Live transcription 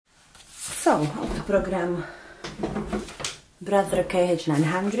So, how to program Brother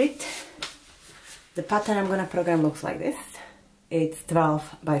KH900. The pattern I'm gonna program looks like this. It's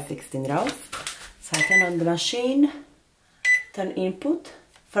 12 by 16 rows. So I turn on the machine, turn input.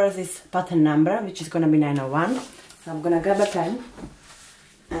 First is pattern number, which is gonna be 901. So I'm gonna grab a pen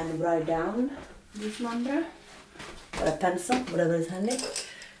and write down this number, or a pencil, whatever is handy.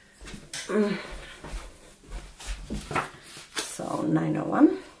 So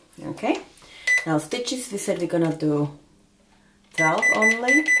 901, okay. Now stitches, we said we're gonna do 12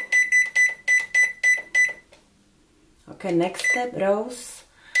 only. Okay, next step, rows.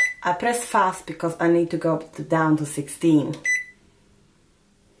 I press fast because I need to go down to 16.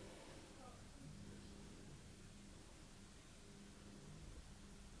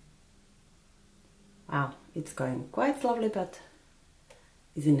 Wow, it's going quite slowly, but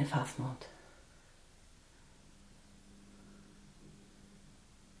it's in a fast mode.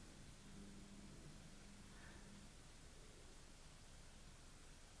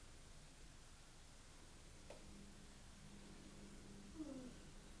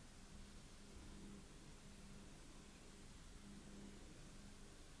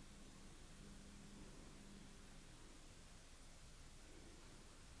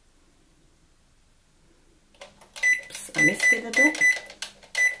 I missed it a bit.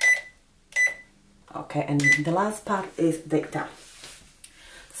 Okay, and the last part is dicta.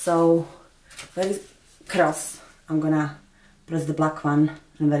 So where is cross, I'm gonna press the black one,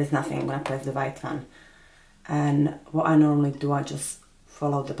 and there is nothing, I'm gonna press the white one. And what I normally do, I just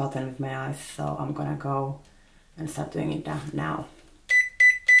follow the pattern with my eyes, so I'm gonna go and start doing it now.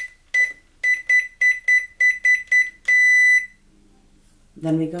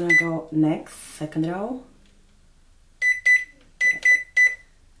 Then we're gonna go next, second row.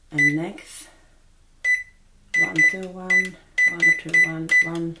 And next, 1, 2, 1, 1, 2, 1,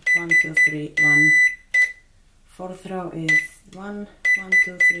 1, 1, 2, 3, 1. Fourth row is 1, 1,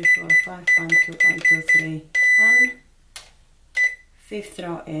 2, 3, 4, 5, 1, 2, 1, 2, 3, 1. Fifth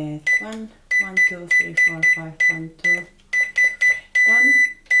row is 1, 1, 2, 3, 4, 5, 1, 2, 1.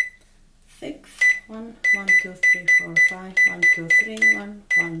 Six, 1, 1, 2, 3, 4, 5, 1, 2, 3, 1,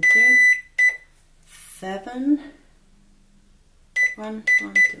 1, 2. 7. 1,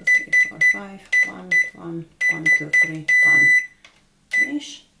 1, 2, 3, 4, 5, 1, 1, 1, 2, 3, 1.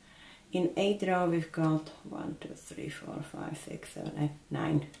 Finish. In 8th row we've got 1, 2, 3, 4, 5, 6, 7, 8,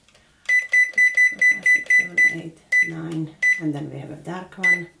 9. 2, 3, 4, 5, 6, 7, 8, 9. And then we have a dark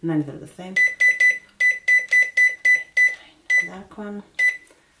one. 9 are the same. 8, 9, dark one.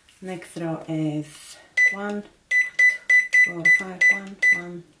 Next row is 1, 4, 5, 1,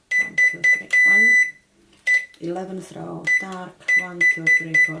 1, 1, 2, 3, 1. 11th row, dark, 1, 2,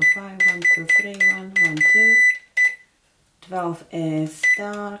 3, 4, 5, 1, 2, 3, 1, 1, 2. 12 is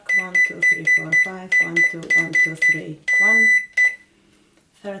dark, 1, 2, 3, 4, 5, 1, 2, 1, 2, 3, 1.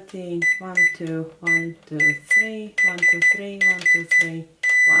 13, 1, 2, 1, 2, 3, 1, 2, 3, 1, 2, 3,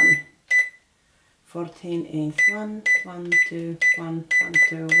 1. 14 is 1, 1, 2, 1, 1,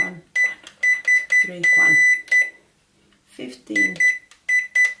 2, 1, 3, 1. 15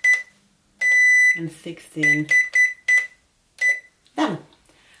 and 16. Done.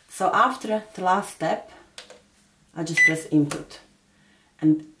 So after the last step, I just press input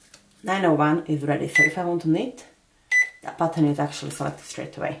and 901 is ready. So if I want to knit, that pattern is actually selected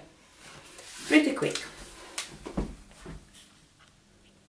straight away. Pretty quick.